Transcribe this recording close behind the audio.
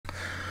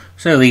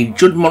So the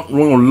Juddmonte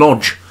Royal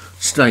Lodge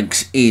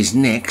Stakes is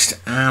next,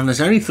 and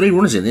there's only 3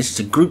 runners in this. It's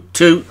a Group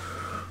 2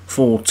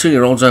 for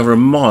 2-year-olds over a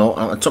mile.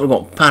 At the top we've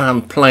got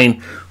Pan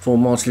Plain for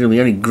Martin Hill, the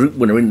only group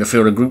winner in the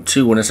field, a Group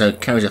 2 winner, so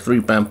carries a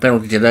 £3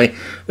 penalty today.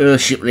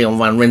 Shipley on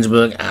Van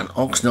Rensburg and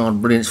Oxnard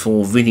Brilliance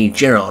for Vinnie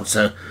Gerard.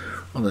 So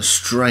on a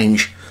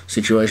strange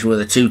situation where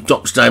the 2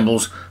 top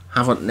stables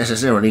haven't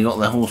necessarily got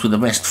the horse with the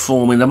best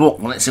form in the book.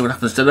 Well, let's see what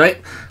happens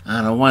today,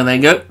 and away they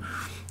go.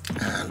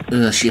 And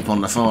Earthship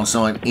on the far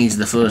side is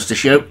the first to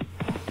show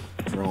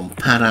from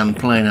Pan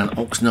Plain and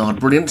Oxnard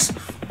Brilliance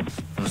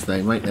as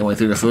they make their way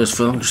through the first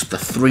furlong. Just the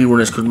 3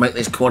 runners could make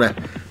this quite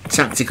a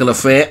tactical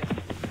affair.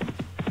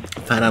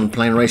 Pan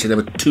Plain racing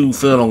over 2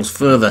 furlongs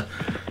further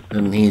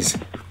than his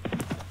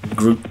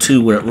Group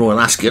 2 winner at Royal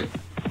Ascot.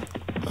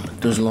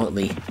 Does like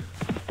the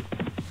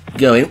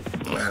going,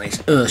 and it's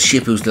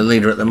Earthship who's the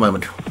leader at the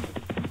moment.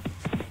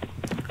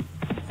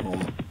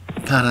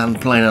 Pan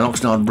Plain and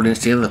Oxnard Brilliance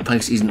together, the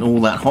pace isn't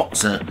all that hot,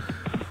 so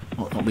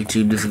might not be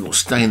too difficult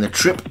staying the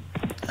trip.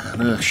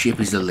 And Earthship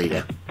is the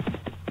leader,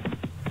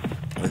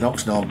 with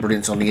Oxnard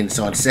Brilliance on the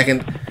inside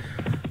second,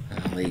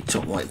 and the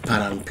top weight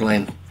Pan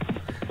Plain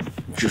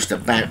just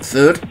about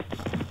third.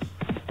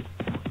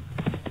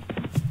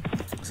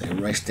 So they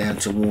race down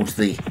towards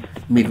the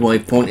midway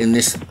point in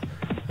this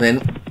then,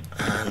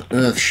 and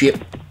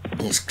Earthship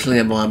is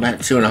clear by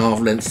about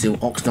 2.5 lengths to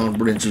Oxnard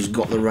Brilliance, who's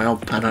got the rail.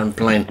 Pan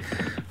Plain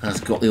has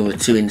got the other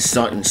 2 in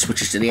sight and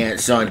switches to the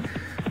outside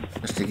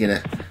just to get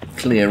a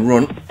clear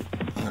run.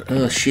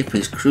 Earthship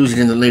is cruising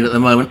in the lead at the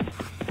moment,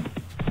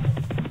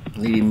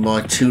 leading by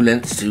 2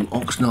 lengths to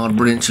Oxnard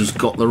Brilliance, who's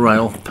got the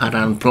rail.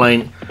 Pan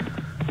Plain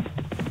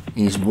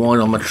is wide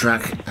on the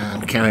track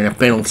and carrying a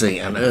penalty,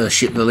 and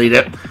Earthship, the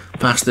leader,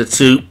 past the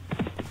 2,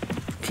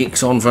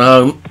 kicks on for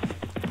home.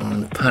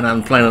 And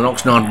Pan Plain and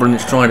Oxnard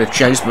Brilliance trying to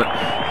chase, but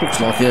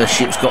looks like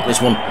Earthship's got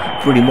this one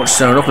pretty much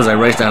sewn up as they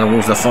race down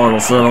towards the final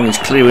furlong. He's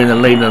clear in the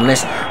lead, and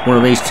unless one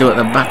of these 2 at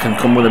the back can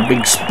come with a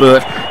big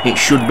spurt, it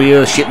should be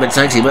Earthship that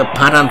takes it. But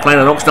Pan Plain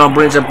and Oxnard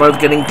Brilliance are both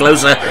getting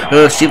closer.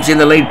 Earthship's in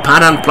the lead.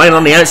 Pan Plain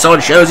on the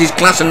outside shows his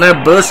class and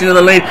now bursts into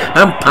the lead,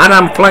 and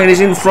Pan Plain is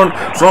in front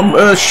from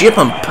Earthship,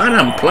 and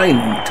Pan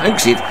Plain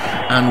takes it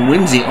and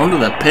wins it under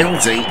the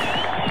penalty.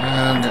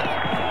 And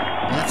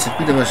that's a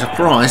bit of a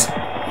surprise,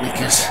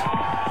 because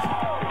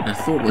I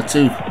thought the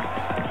 2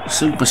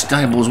 super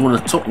stables would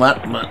have took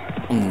that, but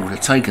would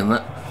have taken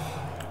that.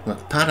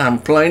 But Pan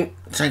Plain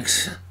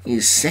takes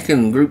his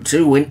 2nd Group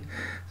 2 win,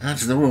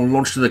 adds the Royal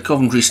Lodge to the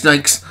Coventry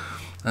Stakes,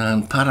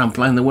 and Pan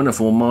Plain the winner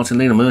for Martin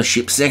Leanham.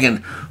 Earthship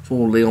 2nd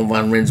for Leon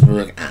Van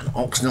Rensburg, and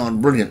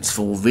Oxnard Brilliance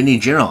for Vinnie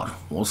Gerard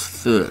was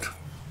 3rd.